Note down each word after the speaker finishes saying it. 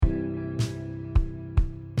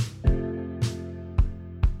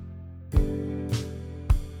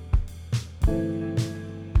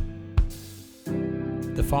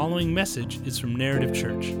following message is from Narrative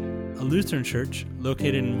Church, a Lutheran church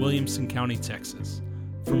located in Williamson County, Texas.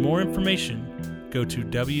 For more information, go to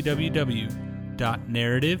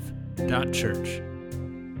www.narrative.church.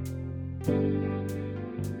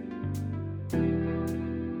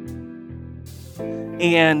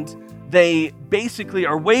 And they basically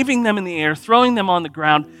are waving them in the air, throwing them on the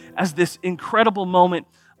ground as this incredible moment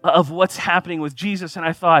of what's happening with Jesus. And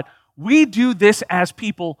I thought, we do this as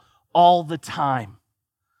people all the time,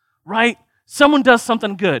 right? Someone does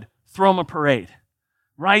something good, throw them a parade,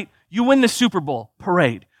 right? You win the Super Bowl,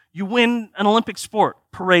 parade. You win an Olympic sport,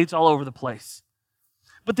 parades all over the place.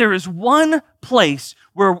 But there is one place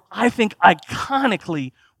where I think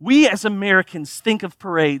iconically we as Americans think of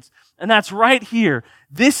parades, and that's right here.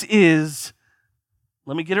 This is,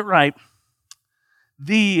 let me get it right,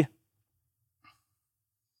 it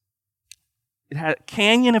had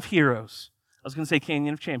Canyon of Heroes. I was going to say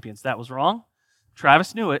Canyon of Champions. That was wrong.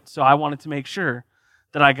 Travis knew it, so I wanted to make sure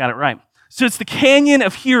that I got it right. So it's the Canyon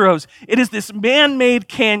of Heroes. It is this man-made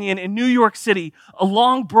canyon in New York City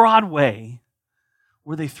along Broadway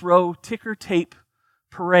where they throw ticker tape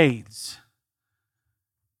parades.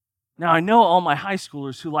 Now, I know all my high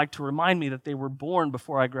schoolers who like to remind me that they were born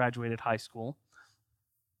before I graduated high school.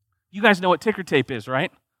 You guys know what ticker tape is,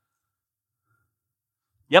 right?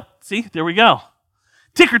 Yep, see, there we go.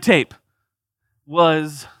 Ticker tape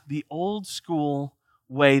was the old school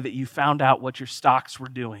way that you found out what your stocks were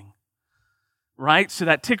doing, right? So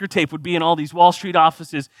that ticker tape would be in all these Wall Street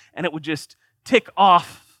offices, and it would just tick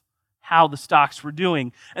off how the stocks were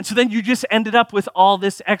doing. And so then you just ended up with all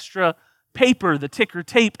this extra paper, the ticker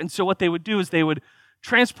tape. And so what they would do is they would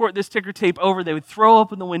transport this ticker tape over, they would throw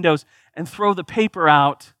open the windows and throw the paper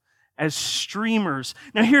out as streamers.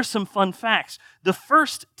 Now here's some fun facts. The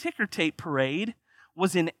first ticker tape parade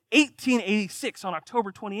was in 1886 on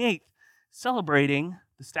October 28th, celebrating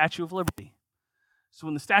the Statue of Liberty. So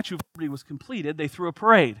when the Statue of Liberty was completed, they threw a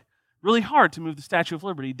parade. Really hard to move the Statue of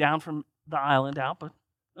Liberty down from the island out, but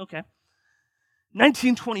okay.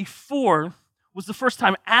 1924 was the first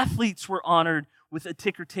time athletes were honored with a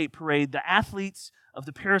ticker tape parade. The athletes of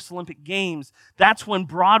the Paris Olympic Games, that's when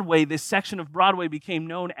Broadway, this section of Broadway, became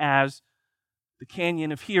known as the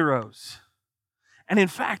Canyon of Heroes. And in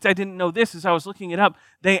fact, I didn't know this as I was looking it up.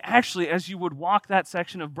 They actually, as you would walk that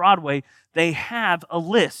section of Broadway, they have a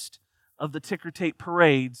list of the ticker tape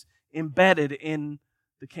parades embedded in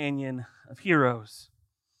the Canyon of Heroes.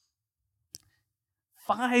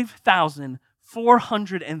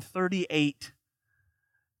 5,438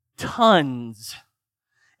 tons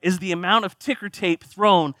is the amount of ticker tape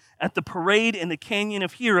thrown at the parade in the Canyon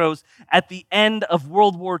of Heroes at the end of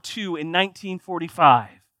World War II in 1945.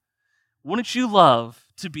 Wouldn't you love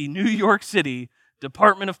to be New York City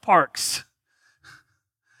Department of Parks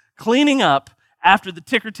cleaning up after the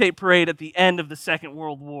ticker tape parade at the end of the Second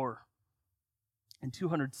World War? And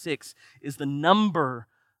 206 is the number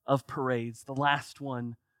of parades, the last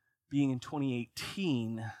one being in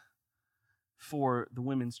 2018 for the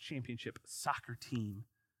women's championship soccer team.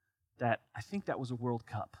 That I think that was a World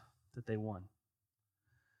Cup that they won.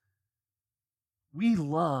 We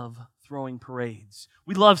love throwing parades.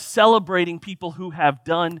 We love celebrating people who have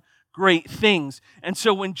done great things. And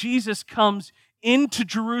so when Jesus comes into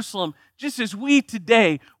Jerusalem, just as we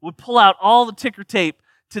today would pull out all the ticker tape,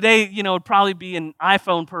 today, it'd probably be an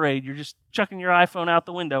iPhone parade. You're just chucking your iPhone out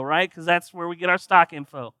the window, right? Because that's where we get our stock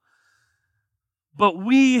info. But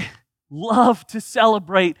we love to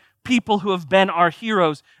celebrate people who have been our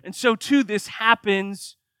heroes. And so too, this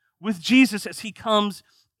happens with Jesus as he comes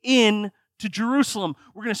in to Jerusalem.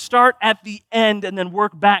 We're going to start at the end and then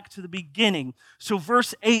work back to the beginning. So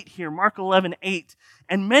verse 8 here, Mark 11:8.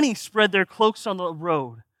 And many spread their cloaks on the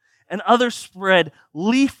road, and others spread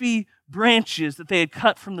leafy branches that they had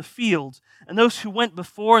cut from the fields. And those who went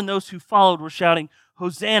before and those who followed were shouting,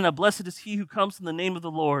 Hosanna, blessed is he who comes in the name of the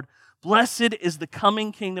Lord. Blessed is the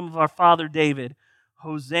coming kingdom of our father David.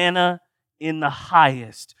 Hosanna in the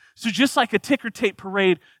highest. So just like a ticker tape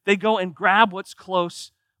parade, they go and grab what's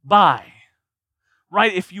close by.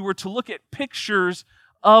 Right? If you were to look at pictures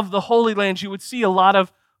of the Holy Land, you would see a lot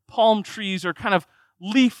of palm trees or kind of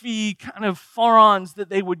leafy kind of fronds that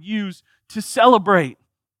they would use to celebrate.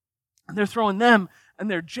 And they're throwing them and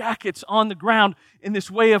their jackets on the ground in this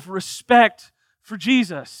way of respect for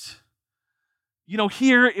Jesus.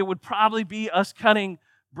 Here it would probably be us cutting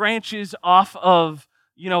branches off of,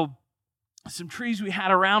 some trees we had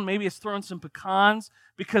around. Maybe it's throwing some pecans.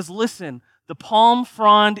 Because listen, the palm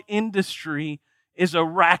frond industry is a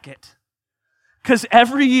racket. Because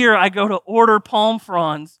every year I go to order palm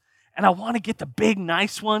fronds, and I want to get the big,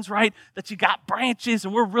 nice ones, right? That you got branches,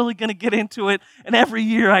 and we're really going to get into it. And every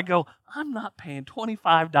year I go, I'm not paying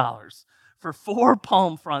 $25 for 4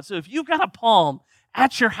 palm fronds. So if you've got a palm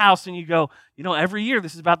at your house and you go, every year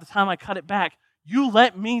this is about the time I cut it back, you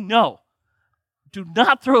let me know. Do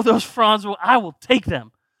not throw those fronds away. I will take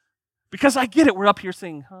them. Because I get it. We're up here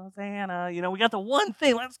singing, Hosanna. We got the one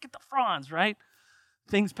thing. Let's get the fronds, right?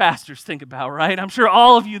 Things pastors think about, right? I'm sure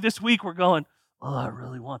all of you this week were going, I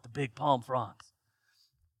really want the big palm fronds.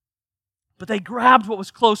 But they grabbed what was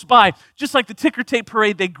close by. Just like the ticker tape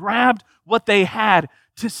parade, they grabbed what they had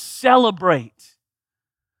to celebrate.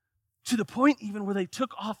 To the point even where they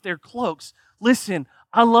took off their cloaks. Listen,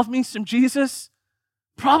 I love me some Jesus.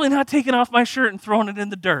 Probably not taking off my shirt and throwing it in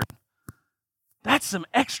the dirt. That's some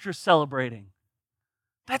extra celebrating.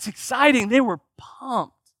 That's exciting. They were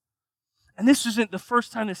pumped. And this isn't the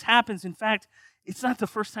first time this happens. In fact, it's not the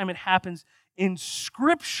first time it happens in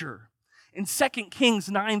Scripture. In 2 Kings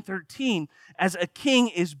 9:13, as a king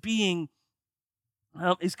is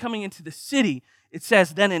coming into the city, it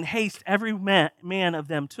says, then in haste every man of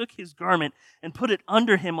them took his garment and put it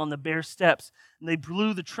under him on the bare steps, and they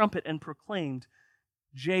blew the trumpet and proclaimed,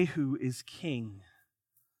 Jehu is king.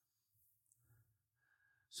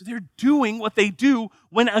 So they're doing what they do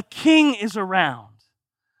when a king is around.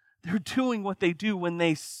 They're doing what they do when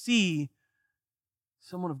they see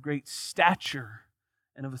someone of great stature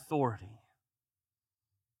and of authority.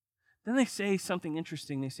 Then they say something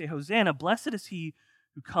interesting. They say, Hosanna, blessed is he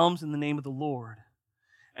who comes in the name of the Lord.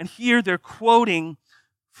 And here they're quoting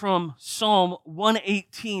from Psalm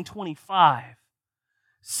 118:25.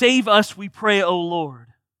 Save us, we pray, O Lord.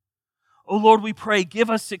 O Lord, we pray, give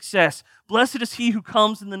us success. Blessed is he who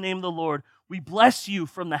comes in the name of the Lord. We bless you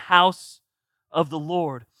from the house of the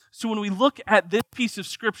Lord. So when we look at this piece of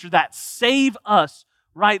Scripture, that save us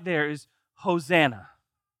right there is Hosanna.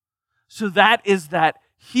 So that is that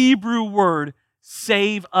Hebrew word,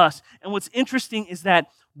 save us. And what's interesting is that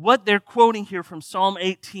what they're quoting here from Psalm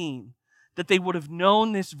 18, that they would have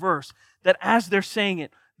known this verse, that as they're saying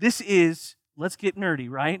it, this is, let's get nerdy,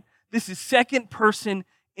 right? This is second person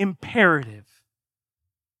imperative.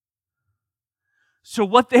 So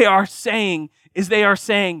what they are saying is they are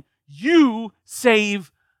saying, you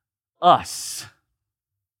save us.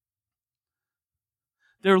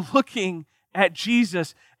 They're looking at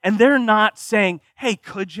Jesus and they're not saying, hey,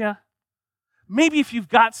 could you? Maybe if you've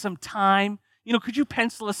got some time, could you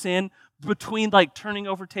pencil us in between turning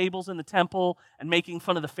over tables in the temple and making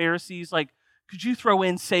fun of the Pharisees? Could you throw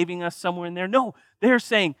in saving us somewhere in there? No, they're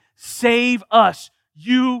saying, save us.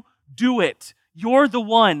 You do it. You're the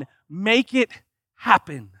one. Make it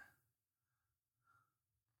happen.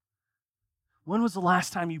 When was the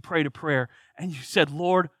last time you prayed a prayer and you said,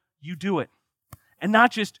 Lord, you do it? And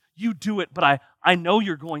not just you do it, but I know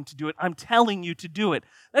you're going to do it. I'm telling you to do it.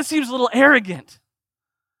 That seems a little arrogant.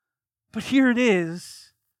 But here it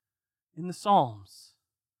is in the Psalms.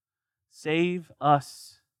 Save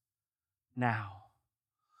us now.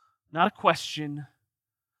 Not a question,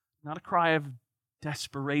 not a cry of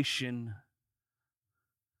desperation,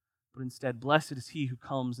 but instead, blessed is he who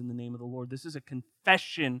comes in the name of the Lord. This is a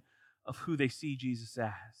confession of who they see Jesus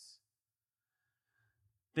as.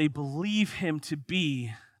 They believe him to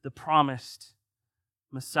be the promised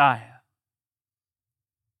Messiah.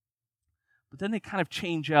 But then they kind of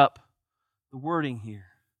change up the wording here.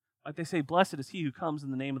 They say, blessed is he who comes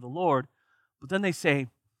in the name of the Lord. But then they say,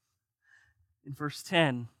 in verse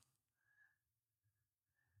 10,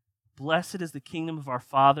 blessed is the kingdom of our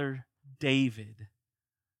father David.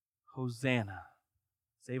 Hosanna.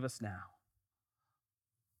 Save us now.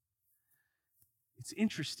 It's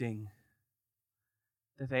interesting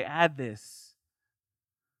that they add this,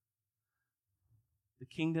 the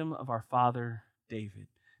kingdom of our father David.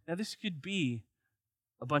 Now this could be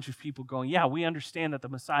a bunch of people going, yeah, we understand that the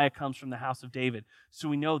Messiah comes from the house of David, so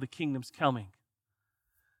we know the kingdom's coming.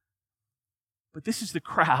 But this is the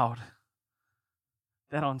crowd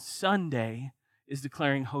that on Sunday is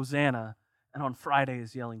declaring Hosanna and on Friday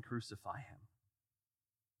is yelling, crucify him.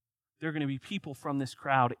 There are going to be people from this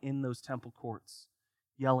crowd in those temple courts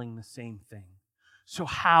yelling the same thing. So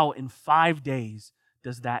how in 5 days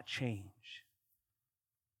does that change?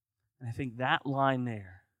 And I think that line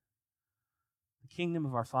there, the kingdom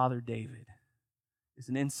of our father David, is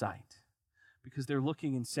an insight. Because they're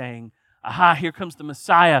looking and saying, aha, here comes the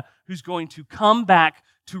Messiah who's going to come back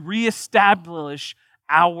to reestablish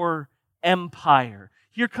our empire.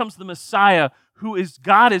 Here comes the Messiah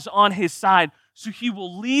God is on his side, so he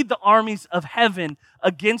will lead the armies of heaven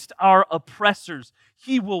against our oppressors.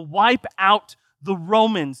 He will wipe out the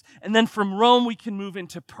Romans. And then from Rome, we can move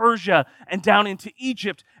into Persia and down into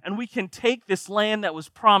Egypt. And we can take this land that was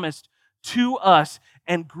promised to us,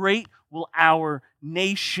 and great will our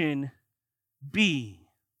nation be.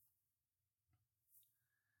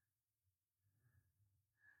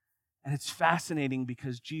 And it's fascinating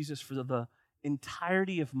because Jesus, for the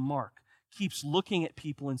entirety of Mark, keeps looking at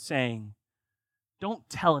people and saying, don't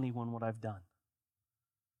tell anyone what I've done.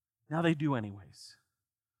 Now they do anyways,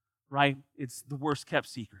 right? It's the worst kept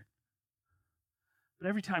secret. But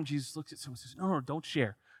every time Jesus looks at someone and says, no, don't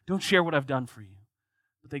share. Don't share what I've done for you.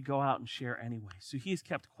 But they go out and share anyway. So he is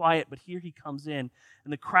kept quiet, but here he comes in,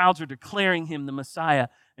 and the crowds are declaring him the Messiah,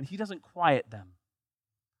 and he doesn't quiet them.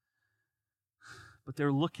 But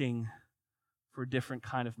they're looking for a different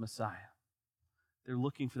kind of Messiah. They're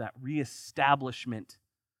looking for that reestablishment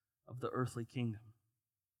of the earthly kingdom.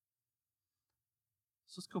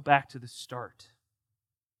 So let's go back to the start.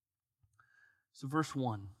 So verse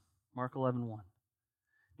 1, Mark 11:1.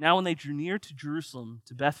 Now when they drew near to Jerusalem,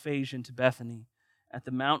 to Bethphage and to Bethany, at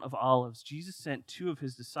the Mount of Olives, Jesus sent 2 of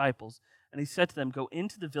his disciples, and he said to them, go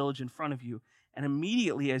into the village in front of you, and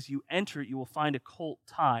immediately as you enter it, you will find a colt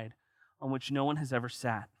tied, on which no one has ever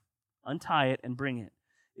sat. Untie it and bring it.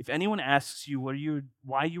 If anyone asks you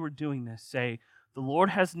why you are doing this, say, the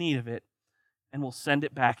Lord has need of it, and will send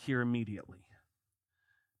it back here immediately.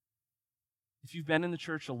 If you've been in the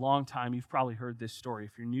church a long time, you've probably heard this story.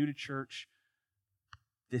 If you're new to church,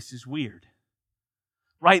 this is weird.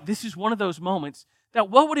 Right? This is one of those moments that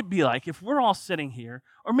what would it be like if we're all sitting here,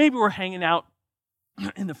 or maybe we're hanging out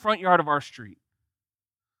in the front yard of our street,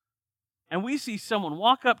 and we see someone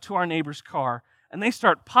walk up to our neighbor's car, and they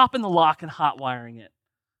start popping the lock and hot wiring it.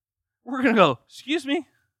 We're going to go, excuse me?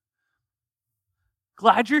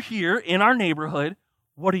 Glad you're here in our neighborhood.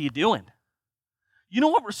 What are you doing? You know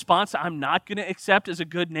what response I'm not going to accept as a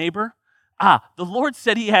good neighbor? The Lord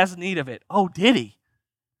said he has need of it. Oh, did he?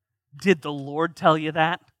 Did the Lord tell you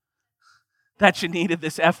that? That you needed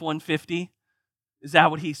this F-150? Is that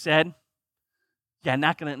what he said? Yeah,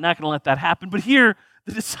 not gonna let that happen. But here,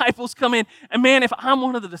 the disciples come in, and man, if I'm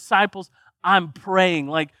one of the disciples, I'm praying.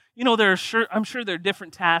 Like, you know, I'm sure there are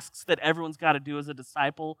different tasks that everyone's got to do as a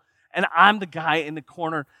disciple, and I'm the guy in the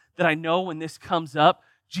corner that I know when this comes up,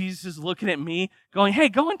 Jesus is looking at me, going, hey,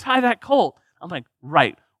 go and tie that colt. I'm like,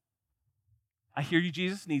 right. I hear you,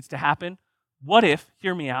 Jesus, needs to happen. What if,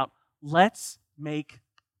 hear me out, let's make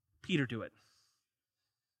Peter do it.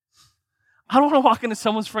 I don't want to walk into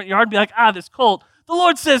someone's front yard and be like, this colt, the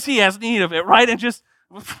Lord says he has need of it, right? And just,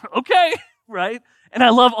 okay, right? And I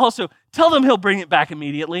love also, tell them he'll bring it back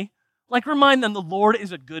immediately. Like, remind them the Lord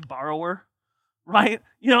is a good borrower, right?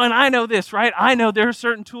 You know, and I know this, right? I know there are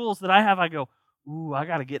certain tools that I have, I go, I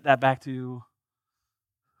got to get that back to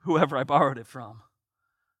whoever I borrowed it from.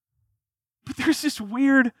 But there's this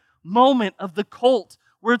weird moment of the colt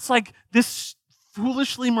where it's like this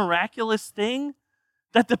foolishly miraculous thing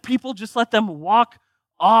that the people just let them walk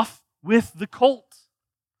off with the colt.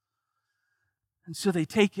 And so they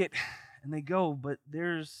take it and they go, but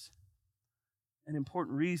there's an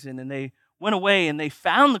important reason. And they went away and they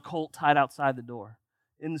found the colt tied outside the door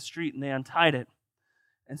in the street, and they untied it.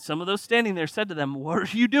 And some of those standing there said to them, what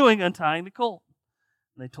are you doing untying the colt?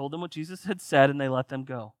 And they told them what Jesus had said, and they let them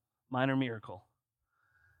go. Minor miracle.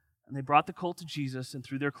 And they brought the colt to Jesus and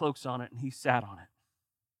threw their cloaks on it, and he sat on it.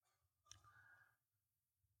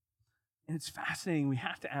 And it's fascinating. We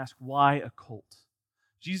have to ask, why a colt?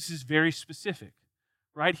 Jesus is very specific,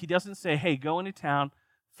 right? He doesn't say, hey, go into town,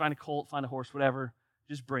 find a colt, find a horse, whatever,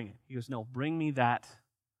 just bring it. He goes, no, bring me that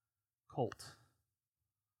colt.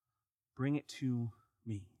 Bring it to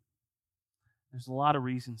me. There's a lot of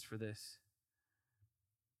reasons for this.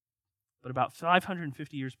 But about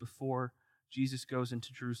 550 years before Jesus goes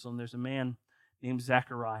into Jerusalem, there's a man named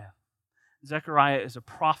Zechariah. Zechariah is a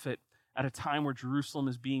prophet at a time where Jerusalem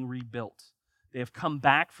is being rebuilt. They have come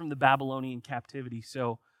back from the Babylonian captivity,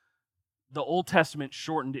 so the Old Testament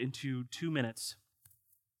shortened into 2 minutes.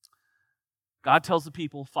 God tells the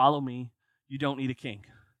people, follow me, you don't need a king.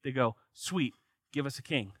 They go, sweet, give us a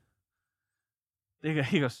king.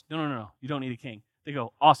 He goes, no, you don't need a king. They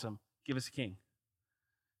go, awesome, give us a king.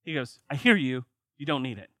 He goes, I hear you, you don't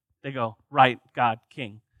need it. They go, right, God,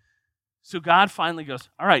 king. So God finally goes,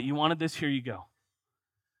 all right, you wanted this, here you go.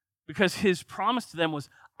 Because his promise to them was,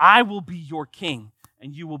 I will be your king,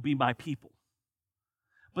 and you will be my people.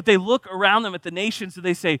 But they look around them at the nations, and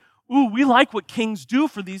they say, ooh, we like what kings do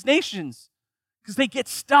for these nations, because they get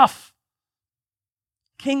stuff.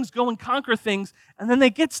 Kings go and conquer things, and then they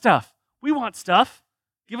get stuff. We want stuff.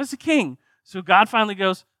 Give us a king. So God finally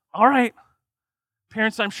goes, all right.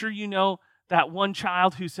 Parents, I'm sure you know that one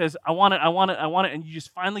child who says, I want it, I want it, I want it, and you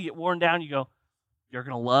just finally get worn down, you go, you're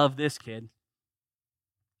going to love this kid.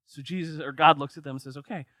 So God looks at them and says,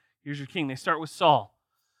 okay, here's your king. They start with Saul.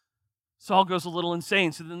 Saul goes a little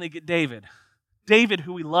insane, so then they get David. David,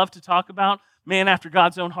 who we love to talk about, man after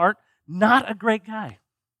God's own heart, not a great guy.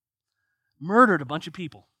 Murdered a bunch of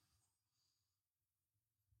people.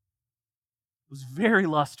 Was very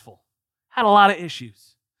lustful. Had a lot of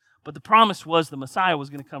issues. But the promise was the Messiah was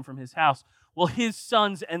going to come from his house. Well, his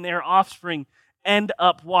sons and their offspring end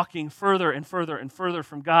up walking further and further and further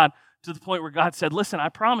from God to the point where God said, listen, I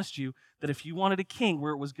promised you that if you wanted a king,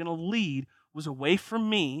 where it was going to lead was away from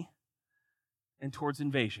me and towards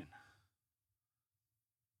invasion.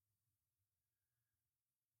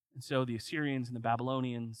 And so the Assyrians and the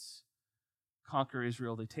Babylonians conquer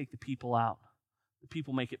Israel. They take the people out. The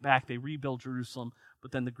people make it back. They rebuild Jerusalem.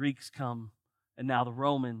 But then the Greeks come, and now the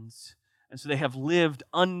Romans. And so they have lived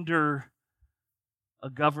under a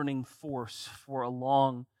governing force for a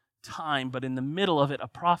long time. But in the middle of it, a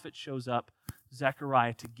prophet shows up,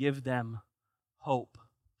 Zechariah, to give them hope.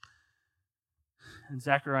 And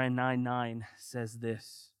Zechariah 9:9 says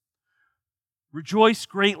this, Rejoice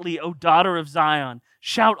greatly, O daughter of Zion.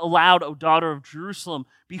 Shout aloud, O daughter of Jerusalem.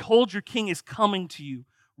 Behold, your king is coming to you.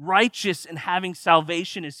 Righteous and having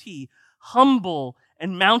salvation is he. Humble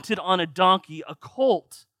and mounted on a donkey, a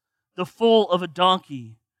colt, the foal of a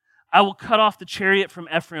donkey. I will cut off the chariot from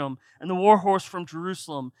Ephraim and the war horse from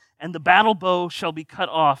Jerusalem, and the battle bow shall be cut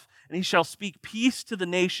off, and he shall speak peace to the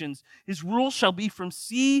nations. His rule shall be from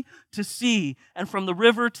sea to sea, and from the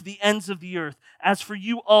river to the ends of the earth. As for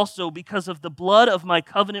you also, because of the blood of my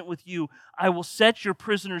covenant with you, I will set your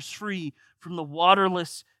prisoners free from the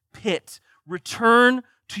waterless pit. Return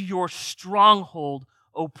to your stronghold,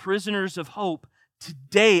 O prisoners of hope.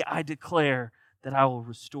 Today I declare that I will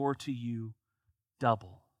restore to you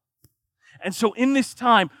double. And so in this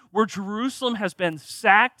time where Jerusalem has been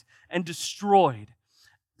sacked and destroyed,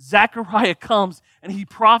 Zechariah comes and he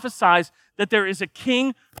prophesies that there is a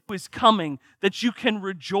king who is coming that you can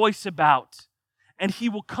rejoice about. And he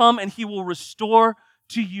will come and he will restore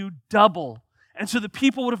to you double. And so the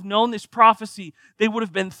people would have known this prophecy. They would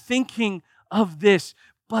have been thinking of this,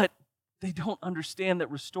 but they don't understand that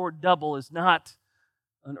restored double is not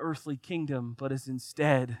an earthly kingdom, but is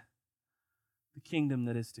instead the kingdom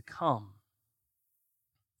that is to come.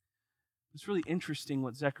 It's really interesting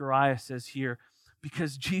what Zechariah says here,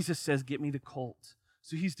 because Jesus says, get me the colt.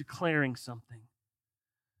 So he's declaring something.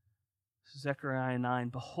 Zechariah 9,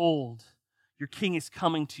 Behold, your king is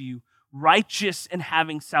coming to you. Righteous and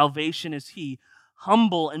having salvation is he.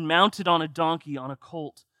 Humble and mounted on a donkey, on a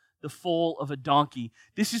colt, the foal of a donkey.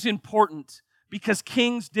 This is important because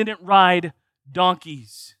kings didn't ride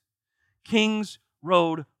donkeys. Kings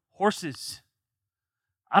rode horses.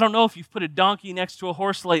 I don't know if you've put a donkey next to a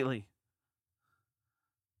horse lately.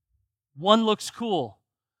 One looks cool.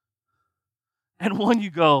 And one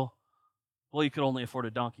you go, well, you could only afford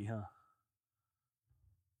a donkey, huh?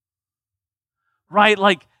 Right?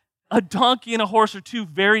 Like a donkey and a horse are two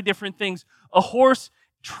very different things. A horse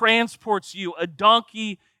transports you. A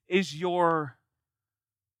donkey is your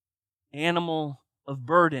animal of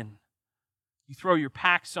burden. You throw your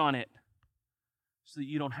packs on it so that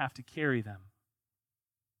you don't have to carry them.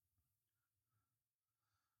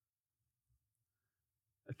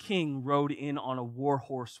 A king rode in on a war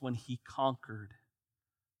horse when he conquered.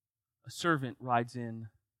 A servant rides in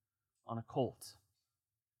on a colt.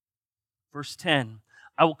 Verse 10,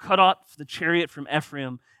 I will cut off the chariot from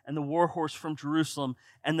Ephraim and the war horse from Jerusalem,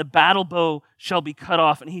 and the battle bow shall be cut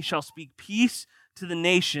off, and he shall speak peace to the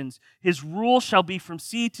nations. His rule shall be from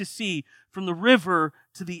sea to sea, from the river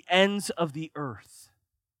to the ends of the earth.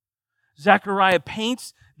 Zechariah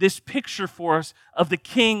paints this picture for us of the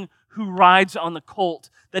king who rides on the colt,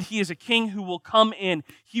 that he is a king who will come in.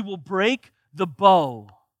 He will break the bow.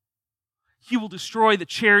 He will destroy the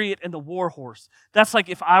chariot and the war horse. That's like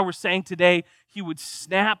if I were saying today, he would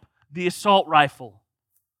snap the assault rifle.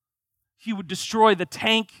 He would destroy the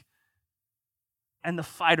tank and the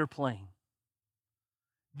fighter plane.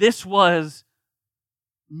 This was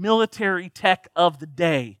military tech of the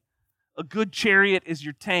day. A good chariot is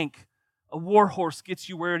your tank. A war horse gets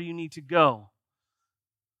you where you need to go.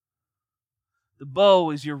 The bow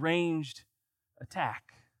is your ranged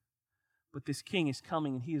attack. But this king is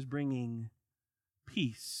coming and he is bringing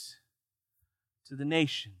peace to the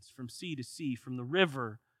nations, from sea to sea, from the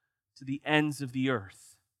river to the ends of the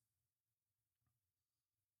earth.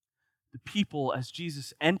 The people, as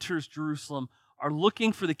Jesus enters Jerusalem, are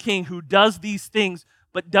looking for the king who does these things,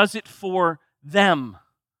 but does it for them.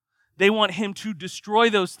 They want him to destroy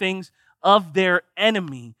those things of their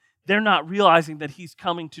enemy. they're not realizing that he's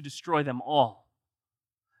coming to destroy them all.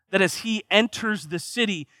 That as he enters the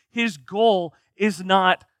city, his goal is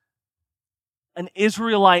not an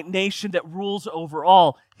Israelite nation that rules over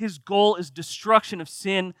all. His goal is destruction of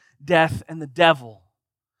sin, death, and the devil.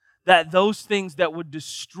 That those things that would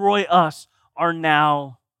destroy us are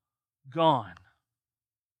now gone.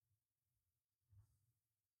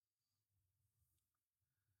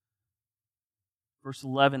 Verse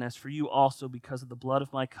 11, as for you also, because of the blood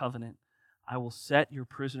of my covenant, I will set your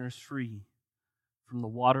prisoners free from the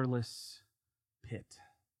waterless pit.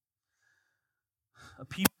 A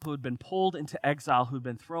people who had been pulled into exile, who had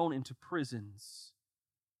been thrown into prisons.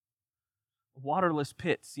 A waterless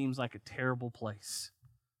pit seems like a terrible place.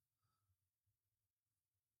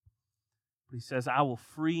 But he says, I will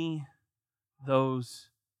free those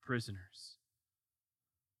prisoners.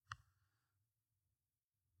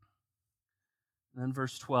 And then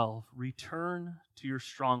verse 12, return to your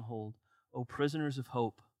stronghold, O prisoners of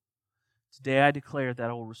hope. Today I declare that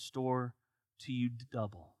I will restore to you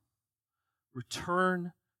double.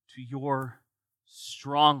 Return to your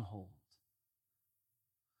stronghold.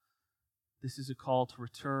 This is a call to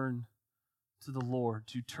return to the Lord,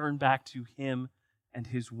 to turn back to Him and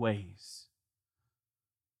His ways.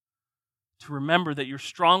 To remember that your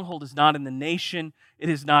stronghold is not in the nation, it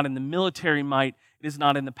is not in the military might, it is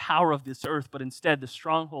not in the power of this earth, but instead the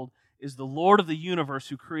stronghold is the Lord of the universe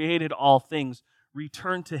who created all things.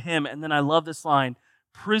 Return to Him. And then I love this line,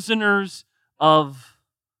 prisoners of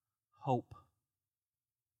hope.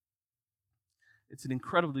 It's an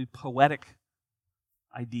incredibly poetic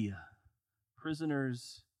idea.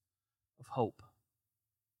 Prisoners of hope.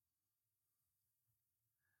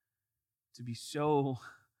 To be so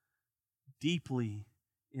deeply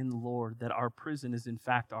in the Lord that our prison is in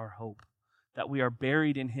fact our hope. That we are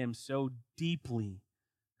buried in Him so deeply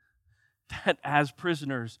that as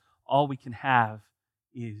prisoners, all we can have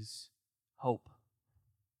is hope.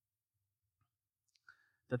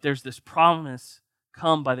 That there's this promise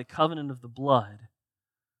come by the covenant of the blood,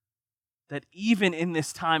 that even in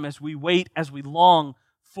this time, as we wait, as we long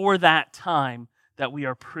for that time, that we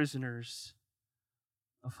are prisoners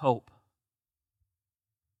of hope.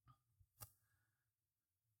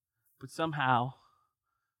 But somehow,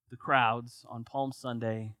 the crowds on Palm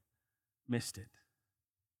Sunday missed it.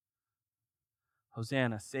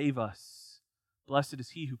 Hosanna, save us. Blessed is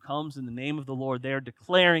he who comes in the name of the Lord. They are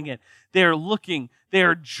declaring it. They are looking. They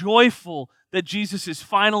are joyful that Jesus is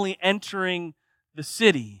finally entering the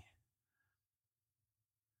city.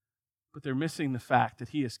 But they're missing the fact that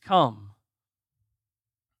He has come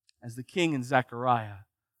as the king in Zechariah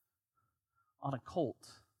on a colt,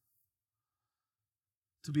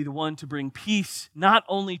 to be the one to bring peace not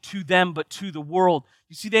only to them but to the world.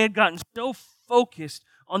 You see, they had gotten so focused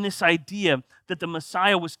on this idea that the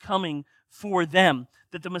Messiah was coming for them,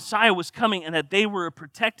 that the Messiah was coming and that they were a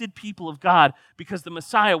protected people of God because the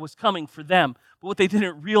Messiah was coming for them. But what they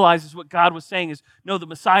didn't realize is what God was saying is, no, the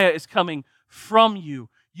Messiah is coming from you.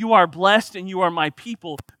 You are blessed and you are my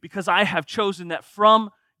people because I have chosen that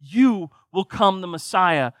from you will come the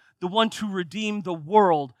Messiah, the one to redeem the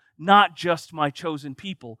world, not just my chosen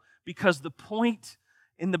people. Because the point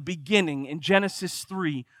in the beginning, in Genesis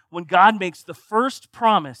 3, when God makes the first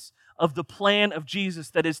promise of the plan of Jesus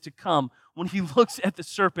that is to come, when He looks at the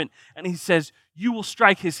serpent and He says, you will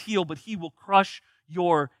strike his heel, but he will crush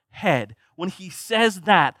your head. When He says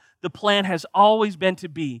that, the plan has always been to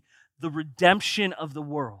be the redemption of the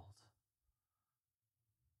world,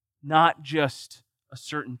 not just a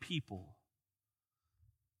certain people.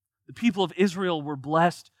 The people of Israel were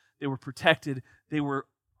blessed, they were protected, they were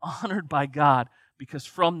honored by God because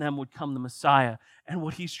from them would come the Messiah. And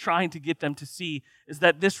what He's trying to get them to see is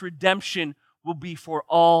that this redemption will be for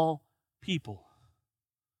all people,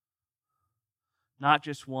 not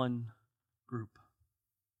just one group.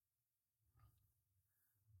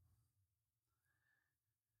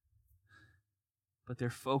 But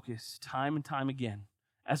their focus, time and time again,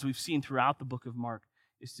 as we've seen throughout the book of Mark,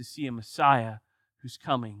 is to see a Messiah who's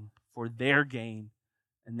coming for their gain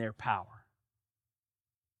and their power.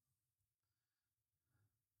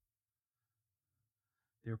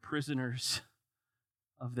 They're prisoners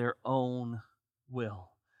of their own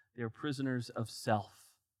will. They're prisoners of self.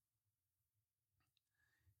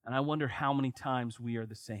 And I wonder how many times we are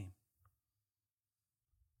the same.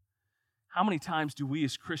 How many times do we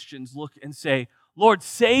as Christians look and say, Lord,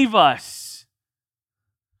 save us.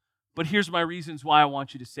 But here's my reasons why I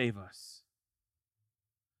want you to save us.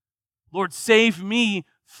 Lord, save me,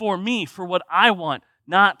 for what I want,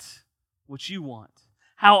 not what you want.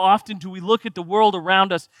 How often do we look at the world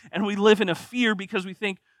around us and we live in a fear because we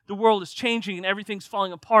think the world is changing and everything's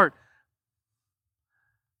falling apart.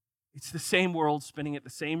 It's the same world spinning at the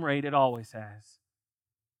same rate it always has.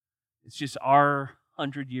 It's just our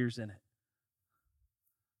 100 years in it.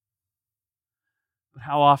 But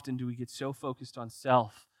how often do we get so focused on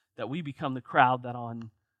self that we become the crowd that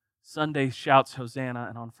on Sunday shouts Hosanna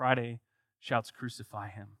and on Friday shouts crucify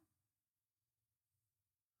him?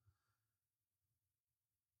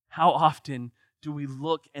 How often do we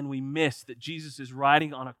look and we miss that Jesus is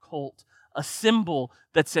riding on a colt, a symbol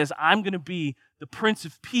that says, I'm going to be the Prince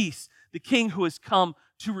of Peace, the King who has come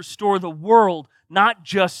to restore the world, not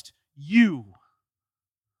just you.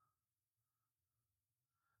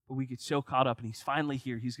 But we get so caught up, and he's finally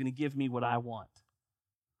here. He's going to give me what I want.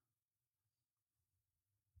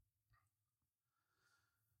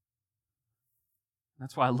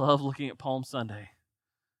 That's why I love looking at Palm Sunday,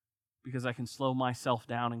 because I can slow myself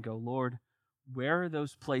down and go, Lord, where are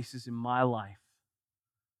those places in my life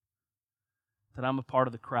that I'm a part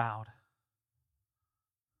of the crowd,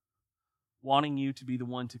 wanting you to be the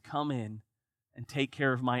one to come in and take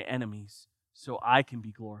care of my enemies so I can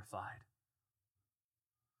be glorified?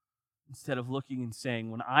 Instead of looking and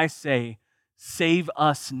saying, when I say, save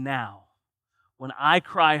us now, when I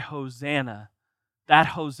cry Hosanna, that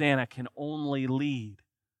Hosanna can only lead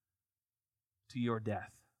to your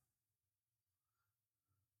death.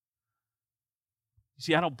 You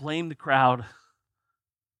see, I don't blame the crowd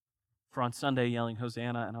for on Sunday yelling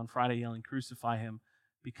Hosanna and on Friday yelling crucify him,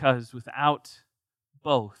 because without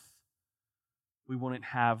both, we wouldn't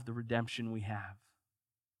have the redemption we have.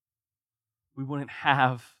 We wouldn't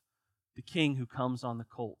have the King who comes on the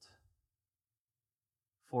colt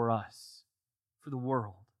for us, for the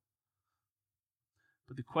world.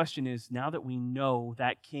 But the question is, now that we know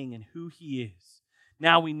that King and who he is,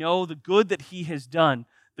 now we know the good that he has done,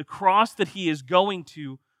 the cross that he is going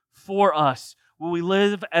to for us, will we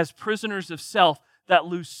live as prisoners of self that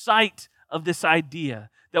lose sight of this idea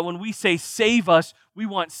that when we say save us, we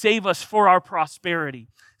want save us for our prosperity,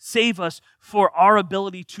 save us for our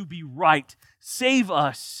ability to be right, save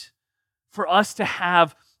us for us to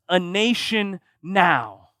have a nation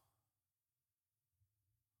now,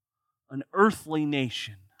 an earthly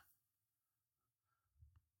nation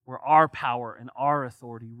where our power and our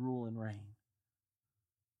authority rule and reign?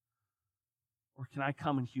 Or can I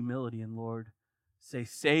come in humility and, Lord, say,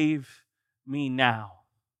 save me now?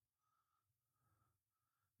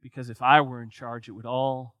 Because if I were in charge, it would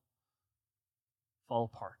all fall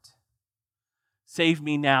apart. Save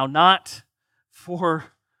me now, not for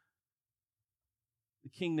the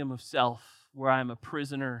kingdom of self, where I am a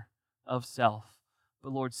prisoner of self,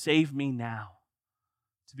 but Lord, save me now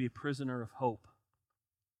to be a prisoner of hope.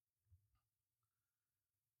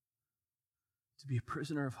 To be a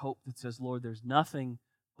prisoner of hope that says, Lord, there's nothing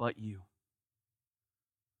but you.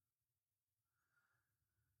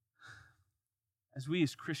 As we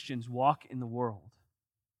as Christians walk in the world,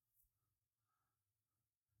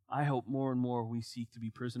 I hope more and more we seek to be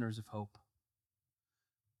prisoners of hope.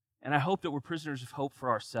 And I hope that we're prisoners of hope for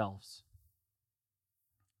ourselves.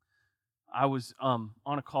 I was on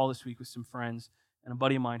a call this week with some friends, and a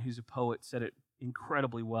buddy of mine who's a poet said it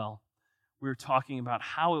incredibly well. We were talking about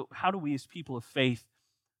how do we as people of faith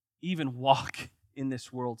even walk in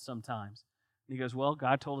this world sometimes. And he goes, well,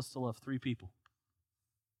 God told us to love three people.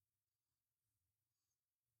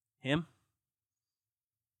 Him,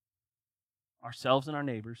 ourselves and our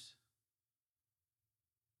neighbors,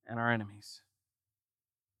 and our enemies.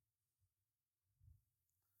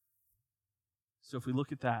 So if we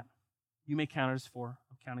look at that, you may count it as 4.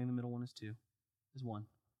 I'm counting the middle one as 2, as 1.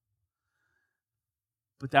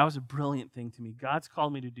 But that was a brilliant thing to me. God's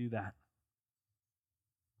called me to do that.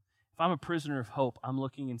 If I'm a prisoner of hope, I'm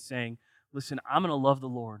looking and saying, listen, I'm going to love the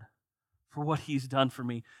Lord for what he's done for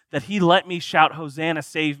me. That he let me shout, Hosanna,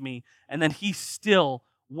 save me. And then he still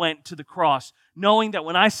went to the cross, knowing that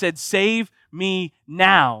when I said, save me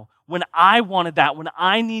now, when I wanted that, when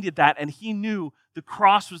I needed that, and he knew the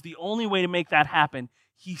cross was the only way to make that happen,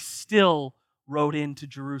 he still rode into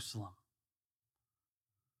Jerusalem.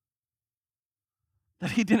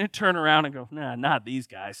 That he didn't turn around and go, nah, not these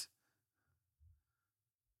guys.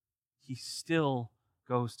 He still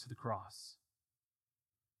goes to the cross.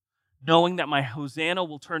 Knowing that my Hosanna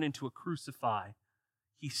will turn into a crucify,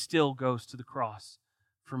 he still goes to the cross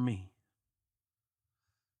for me.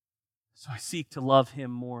 So I seek to love him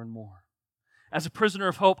more and more. As a prisoner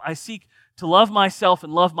of hope, I seek to love myself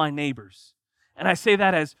and love my neighbors. And I say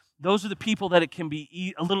that as those are the people that it can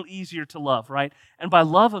be a little easier to love, right? And by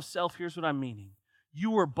love of self, here's what I'm meaning.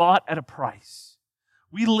 You were bought at a price.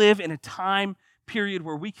 We live in a time period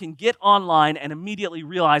where we can get online and immediately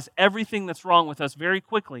realize everything that's wrong with us very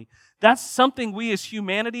quickly. That's something we as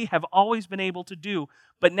humanity have always been able to do,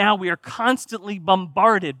 but now we are constantly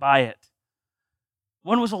bombarded by it.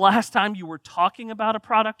 When was the last time you were talking about a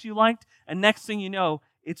product you liked, and next thing you know,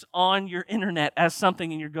 it's on your internet as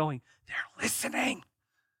something, and you're going, they're listening.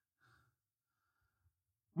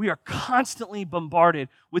 We are constantly bombarded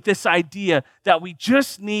with this idea that we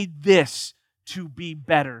just need this to be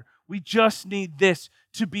better. We just need this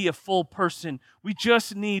to be a full person. We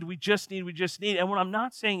just need. And what I'm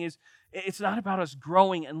not saying is, it's not about us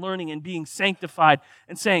growing and learning and being sanctified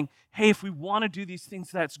and saying, hey, if we want to do these things,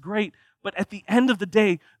 that's great. But at the end of the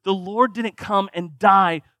day, the Lord didn't come and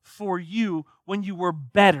die for you when you were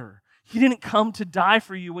better. He didn't come to die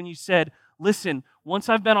for you when you said, listen, once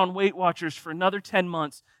I've been on Weight Watchers for another 10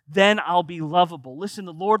 months, then I'll be lovable. Listen,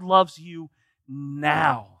 the Lord loves you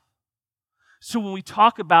now. So when we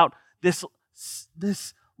talk about this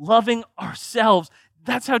loving ourselves,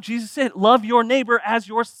 that's how Jesus said, love your neighbor as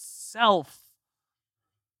yourself.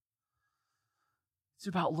 It's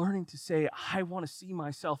about learning to say, I want to see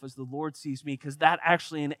myself as the Lord sees me, because that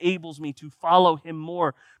actually enables me to follow Him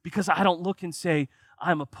more, because I don't look and say,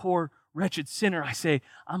 I'm a poor, wretched sinner. I say,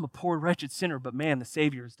 I'm a poor, wretched sinner, but man, the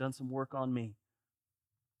Savior has done some work on me.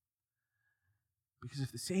 Because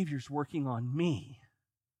if the Savior's working on me,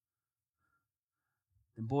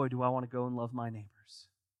 then boy, do I want to go and love my neighbors.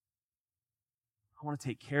 I want to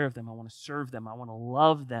take care of them. I want to serve them. I want to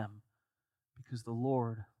love them because the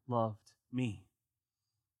Lord loved me.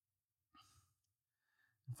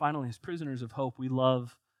 And finally, as prisoners of hope, we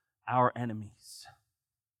love our enemies.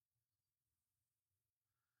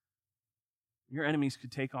 Your enemies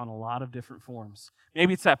could take on a lot of different forms.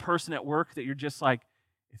 Maybe it's that person at work that you're just like,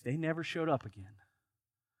 if they never showed up again,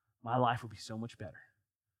 my life would be so much better.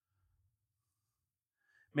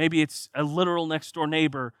 Maybe it's a literal next door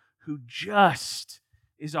neighbor who just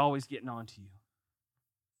is always getting on to you.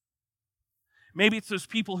 Maybe it's those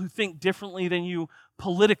people who think differently than you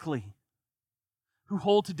politically, who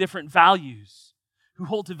hold to different values, who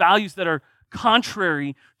hold to values that are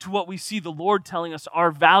contrary to what we see the Lord telling us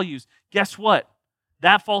are values. Guess what?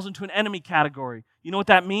 That falls into an enemy category. You know what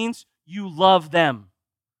that means? You love them.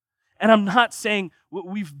 And I'm not saying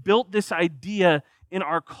we've built this idea in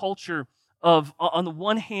our culture of, on the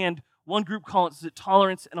one hand, one group calls it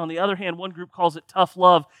tolerance, and on the other hand, one group calls it tough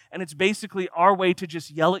love, and it's basically our way to just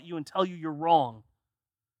yell at you and tell you you're wrong.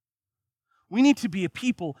 We need to be a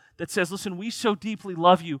people that says, listen, we so deeply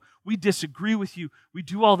love you, we disagree with you, we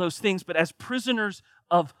do all those things, but as prisoners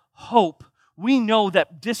of hope, we know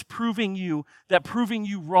that disproving you, that proving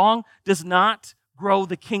you wrong, does not grow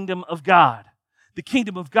the kingdom of God. The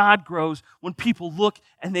kingdom of God grows when people look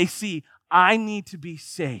and they see, I need to be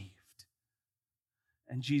saved.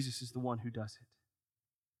 And Jesus is the one who does it.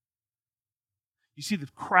 You see, the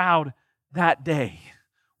crowd that day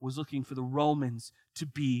was looking for the Romans to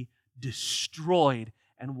be destroyed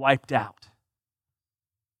and wiped out.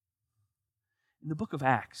 In the book of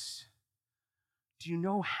Acts, do you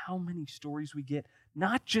know how many stories we get?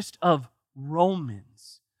 Not just of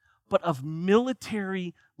Romans, but of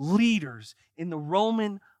military leaders in the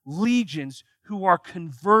Roman legions who are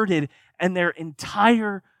converted and their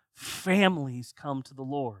entire families come to the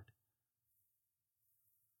Lord.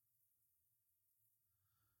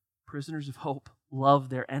 Prisoners of hope love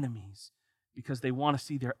their enemies because they want to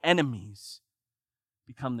see their enemies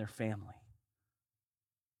become their family.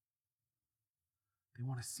 They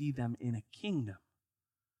want to see them in a kingdom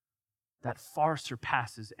that far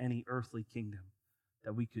surpasses any earthly kingdom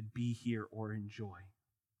that we could be here or enjoy.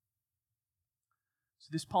 So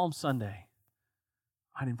this Palm Sunday,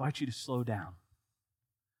 I'd invite you to slow down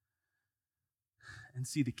and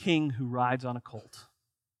see the king who rides on a colt.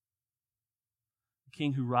 The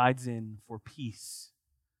king who rides in for peace.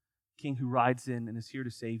 The king who rides in and is here to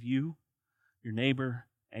save you, your neighbor,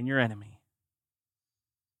 and your enemy.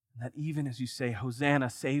 And that even as you say, Hosanna,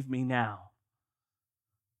 save me now,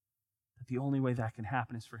 that the only way that can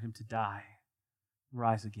happen is for him to die and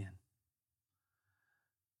rise again.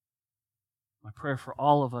 My prayer for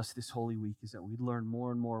all of us this Holy Week is that we'd learn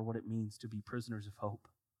more and more what it means to be prisoners of hope,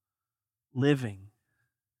 living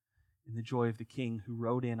in the joy of the King who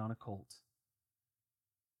rode in on a colt.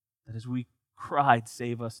 That as we cried,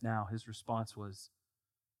 save us now, his response was,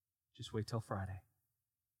 just wait till Friday.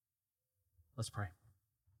 Let's pray.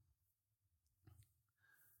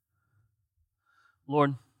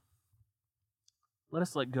 Lord, let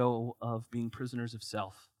us let go of being prisoners of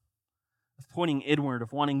self, of pointing inward,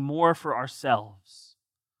 of wanting more for ourselves.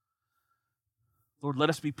 Lord, let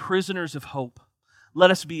us be prisoners of hope. Let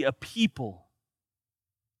us be a people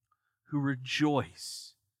who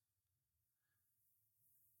rejoice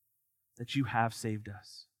that you have saved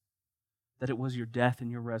us, that it was your death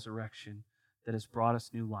and your resurrection that has brought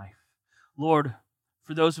us new life. Lord,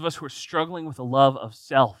 for those of us who are struggling with a love of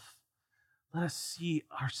self, let us see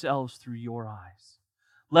ourselves through your eyes.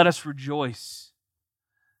 Let us rejoice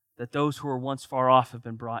that those who were once far off have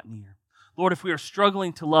been brought near. Lord, if we are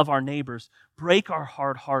struggling to love our neighbors, break our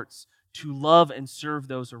hard hearts to love and serve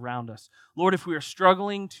those around us. Lord, if we are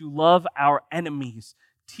struggling to love our enemies,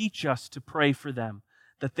 teach us to pray for them,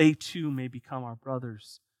 that they too may become our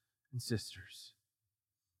brothers and sisters.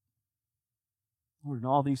 Lord, in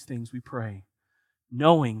all these things we pray,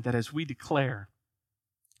 knowing that as we declare,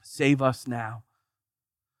 save us now,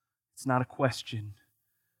 it's not a question,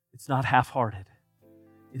 it's not half-hearted,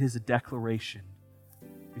 it is a declaration,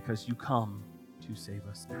 because you come to save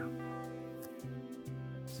us now.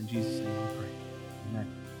 It's in Jesus' name we pray.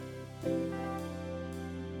 Amen.